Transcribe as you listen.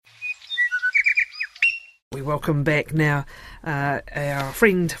We welcome back now our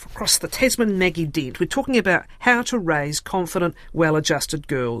friend across the Tasman, Maggie Dent. We're talking about how to raise confident, well-adjusted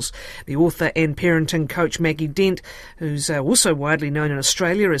girls. The author and parenting coach Maggie Dent, who's also widely known in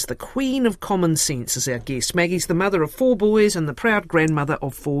Australia as the Queen of Common Sense, is our guest. Maggie's the mother of 4 boys and the proud grandmother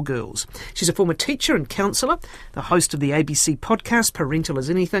of 4 girls. She's a former teacher and counsellor, the host of the ABC podcast Parental as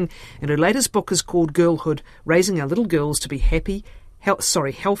Anything, and her latest book is called Girlhood, Raising Our Little Girls to be Healthy,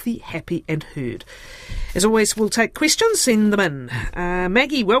 Happy and Heard. As always, we'll take questions, send them in.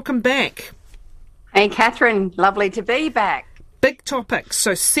 Maggie, welcome back. Hey, Catherine, lovely to be back. Big topic,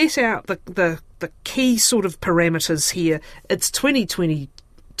 so set out the key sort of parameters here. It's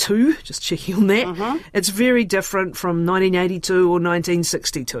 2022, just checking on that. Mm-hmm. It's very different from 1982 or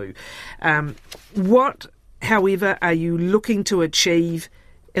 1962. What, however, are you looking to achieve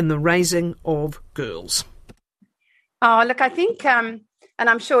in the raising of girls? Oh, look, I think, and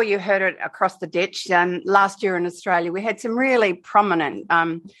I'm sure you heard it across the ditch, last year in Australia, we had some really prominent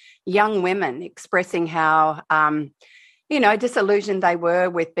young women expressing how, disillusioned they were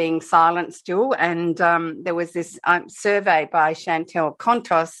with being silent still. And there was this survey by Chantel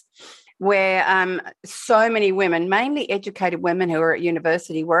Contos where so many women, mainly educated women who are at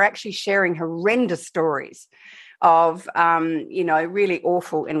university, were actually sharing horrendous stories of, really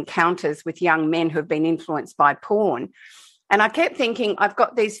awful encounters with young men who have been influenced by porn. And I kept thinking, I've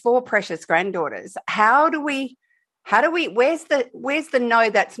got these 4 precious granddaughters. Where's the no,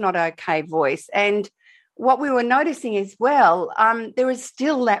 that's not okay voice? And what we were noticing as well, there is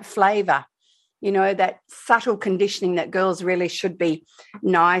still that flavour, that subtle conditioning that girls really should be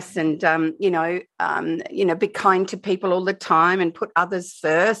nice and, be kind to people all the time and put others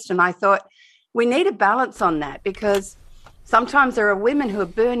first. And I thought, we need a balance on that, because sometimes there are women who are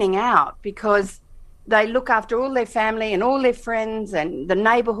burning out because they look after all their family and all their friends and the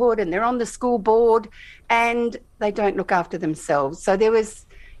neighbourhood, and they're on the school board and they don't look after themselves. So there was,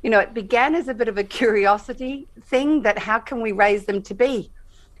 it began as a bit of a curiosity thing, that how can we raise them to be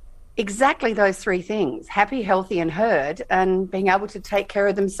exactly those 3 things: happy, healthy and heard, and being able to take care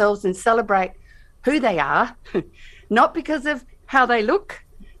of themselves and celebrate who they are, not because of how they look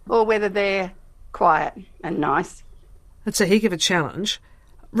or whether they're quiet and nice. It's a heck of a challenge,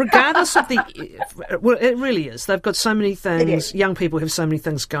 regardless of well, it really is. They've got so many things, young people have so many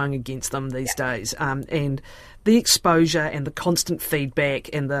things going against them these days, and the exposure and the constant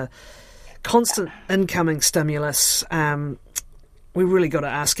feedback and the constant incoming stimulus, we really got to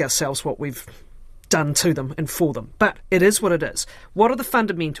ask ourselves what we've done to them and for them. But it is what it is. What are the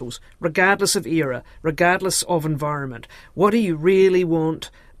fundamentals, regardless of era, regardless of environment? What do you really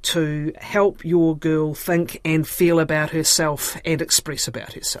want to help your girl think and feel about herself and express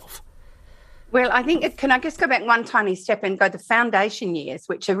about herself? Well, I think, can I just go back one tiny step and go the foundation years,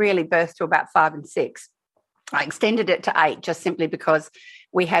 which are really birth to about 5 and 6. I extended it to 8 just simply because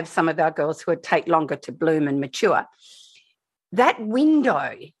we have some of our girls who would take longer to bloom and mature. That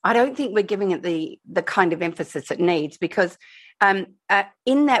window, I don't think we're giving it the kind of emphasis it needs, because in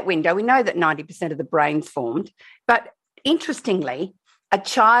that window, we know that 90% of the brain's formed, but interestingly, a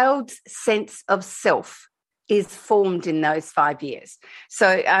child's sense of self is formed in those 5 years. So,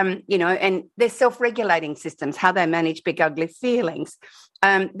 and their self-regulating systems, how they manage big, ugly feelings,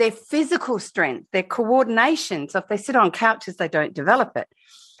 their physical strength, their coordination. So if they sit on couches, they don't develop it.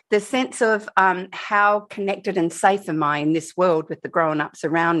 The sense of how connected and safe am I in this world with the grown-ups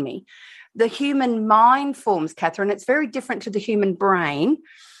around me. The human mind forms, Catherine. It's very different to the human brain.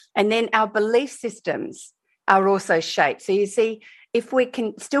 And then our belief systems are also shaped. So you see, if we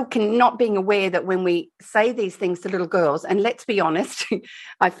can not being aware that when we say these things to little girls, and let's be honest,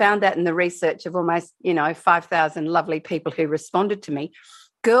 I found that in the research of almost, 5,000 lovely people who responded to me,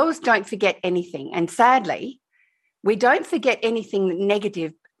 girls don't forget anything. And sadly, we don't forget anything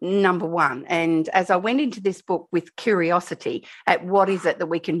negative, number one. And as I went into this book with curiosity at what is it that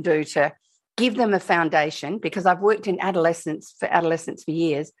we can do to give them a foundation, because I've worked in adolescence for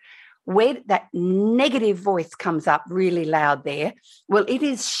years, where that negative voice comes up really loud there, well, it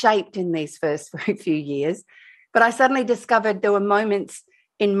is shaped in these first few years. But I suddenly discovered there were moments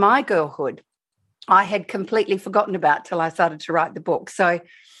in my girlhood I had completely forgotten about till I started to write the book. So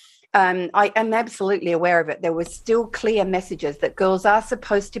I am absolutely aware of it. There were still clear messages that girls are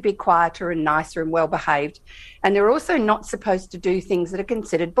supposed to be quieter and nicer and well-behaved, and they're also not supposed to do things that are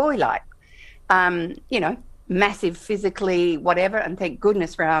considered boy-like. Massive physically, whatever, and thank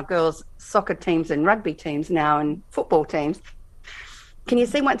goodness for our girls' soccer teams and rugby teams now and football teams. Can you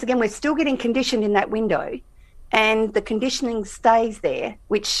see, once again, we're still getting conditioned in that window and the conditioning stays there,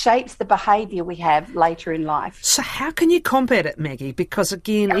 which shapes the behaviour we have later in life. So how can you combat it, Maggie? Because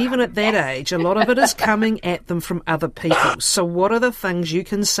again, even at that age, a lot of it is coming at them from other people. So what are the things you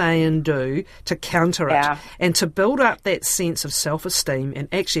can say and do to counter it and to build up that sense of self-esteem? And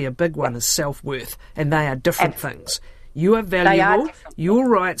actually a big one is self-worth, and they are different things. You are valuable. Your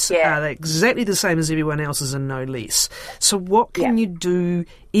rights are exactly the same as everyone else's and no less. So what can you do,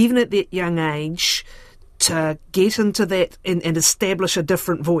 even at that young age, to get into that and establish a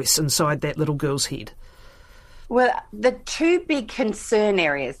different voice inside that little girl's head? Well, the two big concern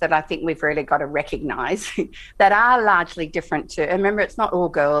areas that I think we've really got to recognise that are largely different to, and remember, it's not all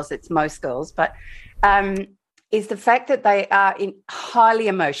girls, it's most girls, but is the fact that they are highly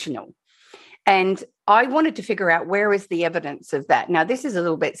emotional. And I wanted to figure out where is the evidence of that. Now, this is a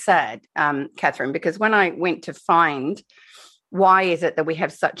little bit sad, Catherine, because when I went to find why is it that we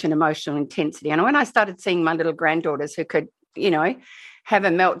have such an emotional intensity, and when I started seeing my little granddaughters who could, have a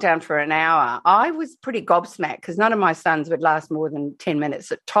meltdown for an hour, I was pretty gobsmacked because none of my sons would last more than 10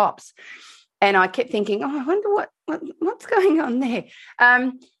 minutes at tops. And I kept thinking, I wonder what's going on there.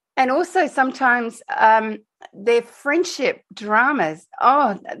 And also sometimes their friendship dramas,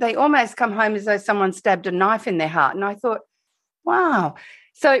 they almost come home as though someone stabbed a knife in their heart. And I thought, wow.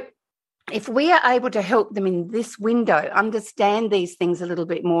 So if we are able to help them in this window understand these things a little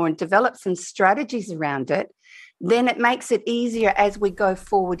bit more and develop some strategies around it, then it makes it easier as we go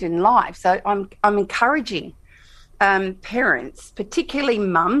forward in life. So I'm encouraging parents, particularly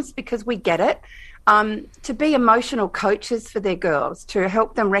mums, because we get it, to be emotional coaches for their girls, to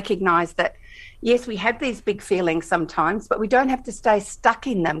help them recognise that, yes, we have these big feelings sometimes, but we don't have to stay stuck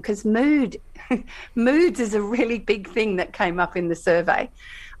in them, because moods is a really big thing that came up in the survey.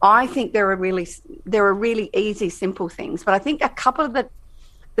 I think there are really easy, simple things, but I think a couple of the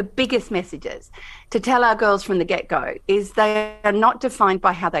biggest messages to tell our girls from the get-go is they are not defined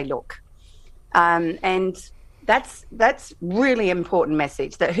by how they look. And that's really important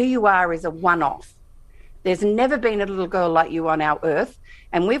message, that who you are is a one-off. There's never been a little girl like you on our earth,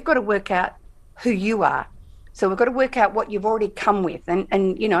 and we've got to work out who you are. So we've got to work out what you've already come with, and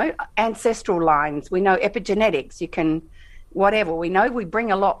ancestral lines. We know epigenetics. You can, whatever. We know we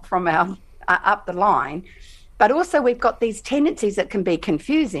bring a lot from our up the line, but also we've got these tendencies that can be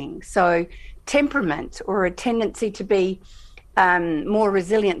confusing. So temperament, or a tendency to be more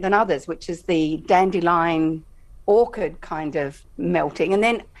resilient than others, which is the dandelion orchid kind of melting. And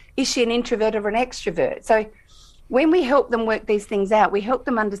then, is she an introvert or an extrovert? So when we help them work these things out, we help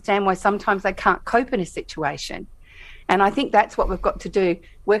them understand why sometimes they can't cope in a situation. And I think that's what we've got to do,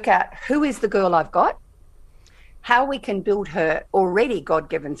 work out who is the girl I've got, how we can build her already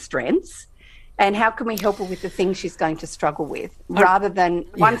God-given strengths, and how can we help her with the things she's going to struggle with, rather than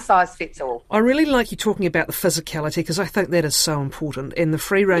one size fits all. I really like you talking about the physicality, because I think that is so important, and the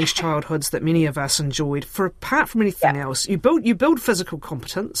free-range childhoods that many of us enjoyed. For apart from anything else, you build physical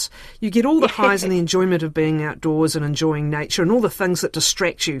competence. You get all the highs and the enjoyment of being outdoors and enjoying nature and all the things that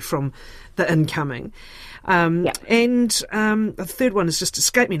distract you from the incoming. And the third one has just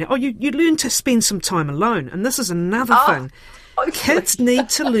escaped me now. You learn to spend some time alone, and this is another thing. Kids need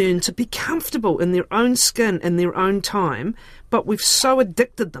to learn to be comfortable in their own skin in their own time, but we've so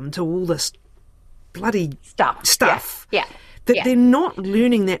addicted them to all this bloody stuff that they're not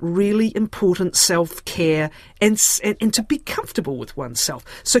learning that really important self-care and to be comfortable with oneself.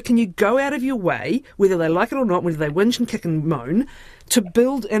 So can you go out of your way, whether they like it or not, whether they whinge and kick and moan, to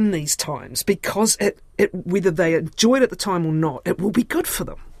build in these times, because whether they enjoy it at the time or not, it will be good for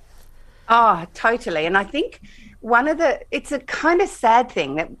them. Oh, totally. And I think it's a kind of sad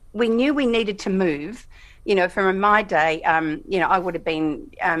thing that we knew we needed to move. From my day, I would have been,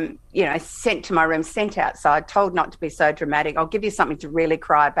 sent to my room, sent outside, told not to be so dramatic. I'll give you something to really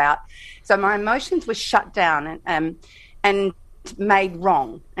cry about. So my emotions were shut down and made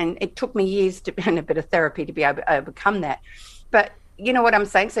wrong. And it took me years and a bit of therapy to be able to overcome that. But you know what I'm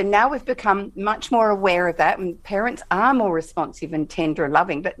saying? So now we've become much more aware of that, and parents are more responsive and tender and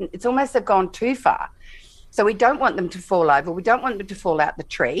loving, but it's almost they've gone too far. So we don't want them to fall over. We don't want them to fall out the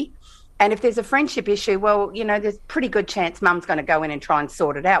tree. And if there's a friendship issue, well, there's a pretty good chance mum's going to go in and try and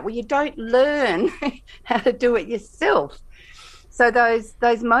sort it out. Well, you don't learn how to do it yourself. So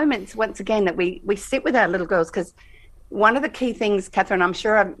those moments, once again, that we sit with our little girls, because one of the key things, Catherine, I'm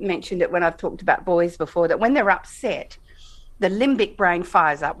sure I've mentioned it when I've talked about boys before, that when they're upset, the limbic brain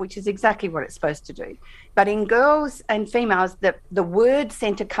fires up, which is exactly what it's supposed to do. But in girls and females, the word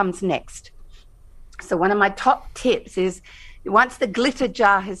centre comes next. So one of my top tips is, once the glitter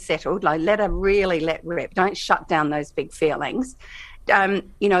jar has settled, like let rip, don't shut down those big feelings,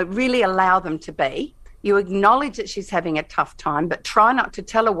 really allow them to be, You acknowledge that she's having a tough time, but try not to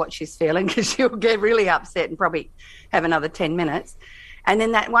tell her what she's feeling because she'll get really upset and probably have another 10 minutes. And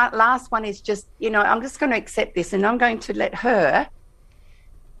then that last one is just, I'm just going to accept this and I'm going to let her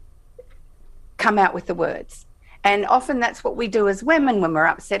come out with the words. And often that's what we do as women when we're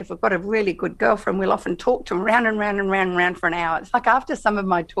upset. If we've got a really good girlfriend, we'll often talk to them round and round and round and round for an hour. It's like after some of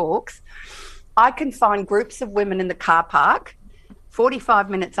my talks, I can find groups of women in the car park 45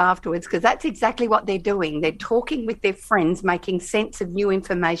 minutes afterwards, because that's exactly what they're doing. They're talking with their friends, making sense of new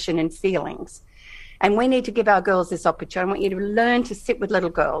information and feelings. And we need to give our girls this opportunity. I want you to learn to sit with little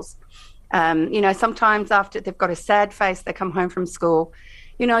girls. Sometimes after they've got a sad face, they come home from school,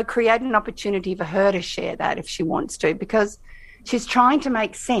 create an opportunity for her to share that if she wants to, because she's trying to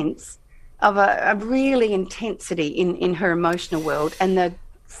make sense of a really intensity in her emotional world. And the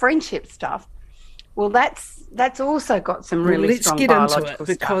friendship stuff, well, that's also got some really strong biological stuff. Let's get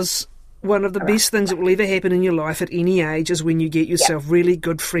into it, because one of the best things that will ever happen in your life at any age is when you get yourself really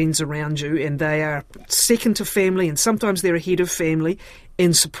good friends around you, and they are second to family, and sometimes they're ahead of family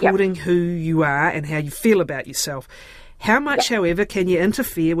in supporting who you are and how you feel about yourself. How much, however, can you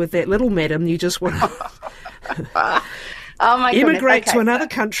interfere with that little madam you just want to immigrate to another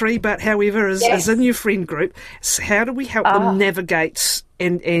country, but however is in your friend group? So how do we help them navigate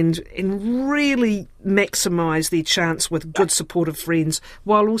and really maximise their chance with good supportive friends,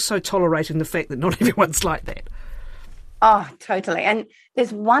 while also tolerating the fact that not everyone's like that? Oh, totally. And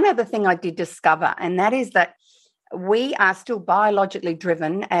there's one other thing I did discover, and that is that we are still biologically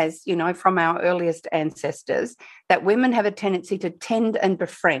driven, as from our earliest ancestors, that women have a tendency to tend and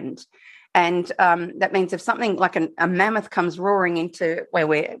befriend. And that means if something like a mammoth comes roaring into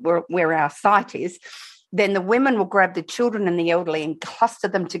where our site is, then the women will grab the children and the elderly and cluster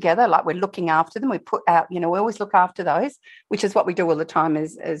them together like we're looking after them. We put out, we always look after those, which is what we do all the time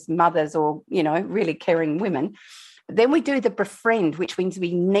as mothers or, really caring women. Then we do the befriend, which means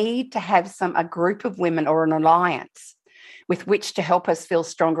we need to have a group of women or an alliance with which to help us feel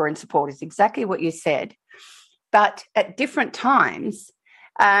stronger and support. It's exactly what you said. But at different times,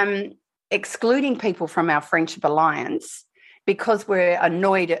 excluding people from our friendship alliance because we're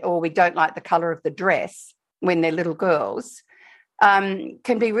annoyed or we don't like the colour of the dress when they're little girls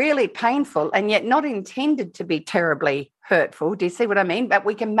can be really painful, and yet not intended to be terribly hurtful. Do you see what I mean? But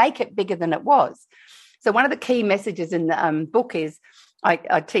we can make it bigger than it was. So one of the key messages in the book is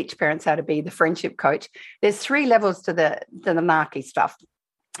I teach parents how to be the friendship coach. There's 3 levels to the narky stuff.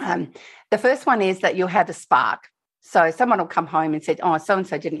 The first one is that you'll have a spark. So someone will come home and say, oh,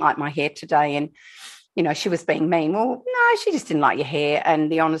 so-and-so didn't like my hair today, and, she was being mean. Well, no, she just didn't like your hair,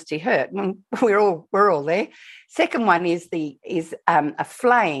 and the honesty hurt. We're all there. Second one is a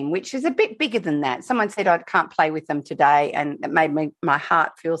flame, which is a bit bigger than that. Someone said, I can't play with them today, and it made my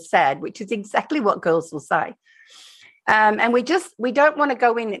heart feel sad, which is exactly what girls will say. And we don't want to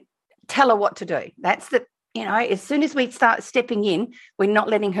go in and tell her what to do. That's as soon as we start stepping in, we're not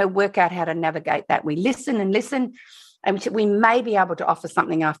letting her work out how to navigate that. We listen, and we may be able to offer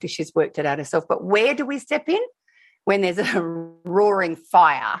something after she's worked it out herself. But where do we step in? When there's a roaring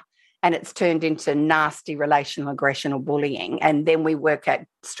fire and it's turned into nasty relational aggression or bullying, and then we work at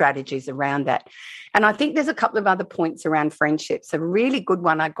strategies around that. And I think there's a couple of other points around friendships. A really good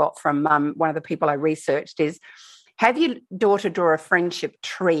one I got from one of the people I researched is, have your daughter draw a friendship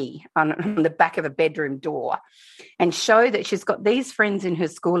tree on the back of a bedroom door and show that she's got these friends in her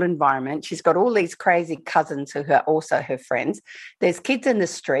school environment. She's got all these crazy cousins who are also her friends. There's kids in the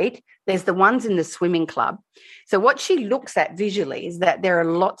street. There's the ones in the swimming club. So what she looks at visually is that there are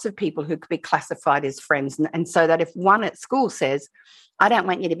lots of people who could be classified as friends. And so that if one at school says, I don't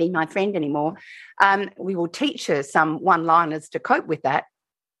want you to be my friend anymore, we will teach her some one-liners to cope with that.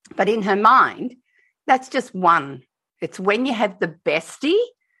 But in her mind, that's just one. It's when you have the bestie,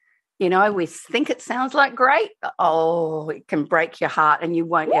 we think it sounds like great. Oh, it can break your heart and you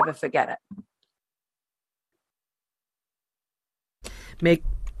won't ever forget it.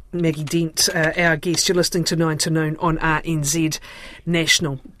 Maggie Dent, our guest. You're listening to 9 to Noon on RNZ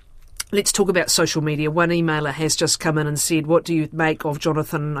National. Let's talk about social media. One emailer has just come in and said, what do you make of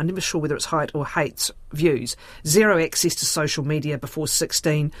Jonathan, I'm never sure whether it's height or hate's views? 0 access to social media before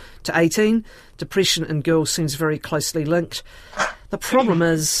 16 to 18. Depression in girls seems very closely linked. The problem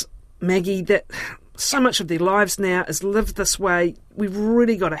is, Maggie, that so much of their lives now is lived this way. We've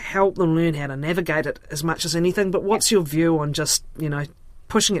really got to help them learn how to navigate it as much as anything. But what's your view on just,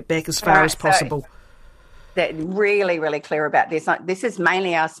 pushing it back as far as possible? That really, really clear about this. This is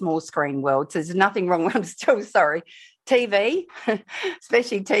mainly our small screen world. So there's nothing wrong. I'm still sorry. TV,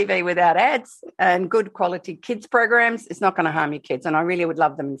 especially TV without ads and good quality kids programs, it's not going to harm your kids. And I really would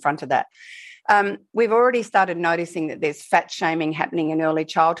love them in front of that. We've already started noticing that there's fat shaming happening in early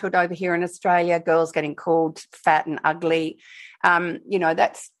childhood over here in Australia, girls getting called fat and ugly.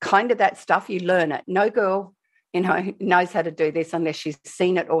 That's kind of that stuff. You learn it. No girl, knows how to do this unless she's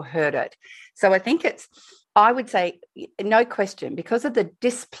seen it or heard it. So I think I would say, no question, because of the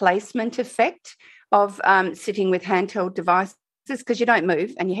displacement effect of sitting with handheld devices, because you don't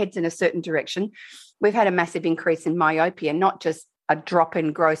move and your head's in a certain direction, we've had a massive increase in myopia, not just a drop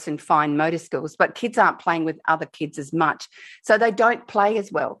in gross and fine motor skills, but kids aren't playing with other kids as much. So they don't play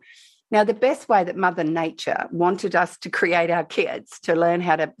as well. Now, the best way that Mother Nature wanted us to create our kids to learn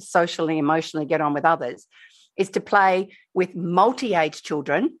how to socially, emotionally get on with others is to play with multi-age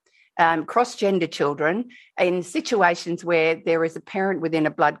children, cross-gender children, in situations where there is a parent within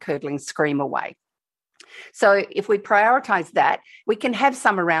a blood-curdling scream away. So if we prioritise that, we can have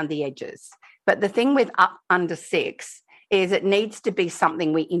some around the edges. But the thing with under 6 is it needs to be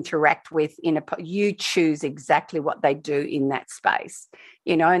something we interact with you choose exactly what they do in that space,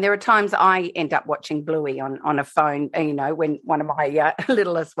 and there are times I end up watching Bluey on a phone, when one of my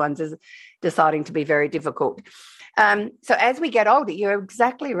littlest ones is deciding to be very difficult. So as we get older, you're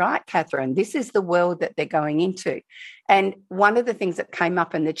exactly right, Catherine. This is the world that they're going into. And one of the things that came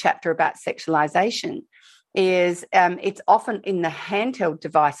up in the chapter about sexualization is it's often in the handheld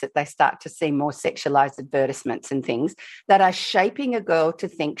device that they start to see more sexualized advertisements and things that are shaping a girl to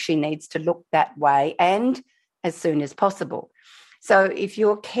think she needs to look that way and as soon as possible. So if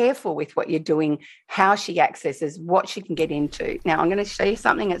you're careful with what you're doing, how she accesses, what she can get into. Now, I'm going to show you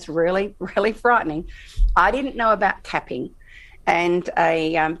something that's really, really frightening. I didn't know about capping. And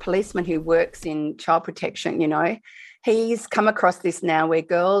a policeman who works in child protection, he's come across this now where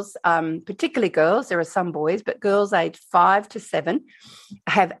girls, particularly girls, there are some boys, but girls aged 5 to 7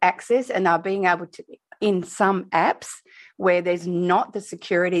 have access and are being able to, in some apps where there's not the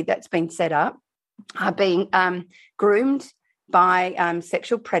security that's been set up, are being groomed by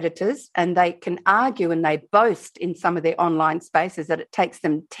sexual predators, and they can argue and they boast in some of their online spaces that it takes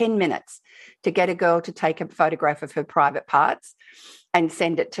them 10 minutes to get a girl to take a photograph of her private parts and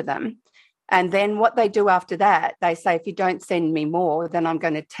send it to them. And then what they do after that, they say, if you don't send me more, then I'm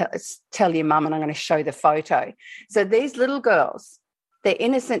going to tell your mum and I'm going to show the photo. So these little girls, their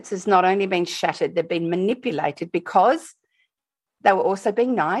innocence has not only been shattered, they've been manipulated because they were also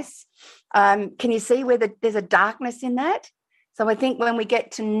being nice. Can you see where there's a darkness in that? So I think when we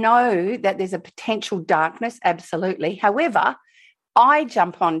get to know that there's a potential darkness, absolutely. However, I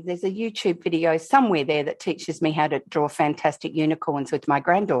jump on, there's a YouTube video somewhere there that teaches me how to draw fantastic unicorns with my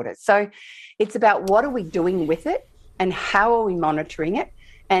granddaughters. So it's about what are we doing with it and how are we monitoring it,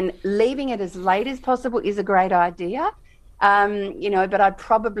 and leaving it as late as possible is a great idea. But I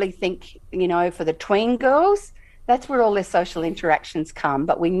probably think, for the tween girls, that's where all their social interactions come.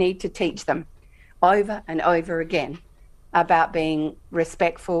 But we need to teach them over and over again about being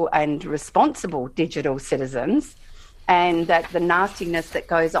respectful and responsible digital citizens, and that the nastiness that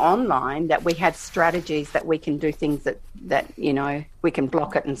goes online, that we have strategies that we can do things that we can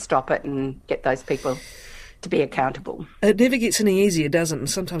block it and stop it and get those people to be accountable. It never gets any easier, doesn't it? And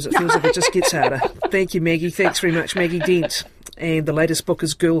sometimes it feels like it just gets harder. Thank you, Maggie. Thanks very much, Maggie Dent. And the latest book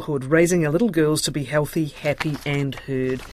is Girlhood, Raising Our Little Girls to be Healthy, Happy and Heard.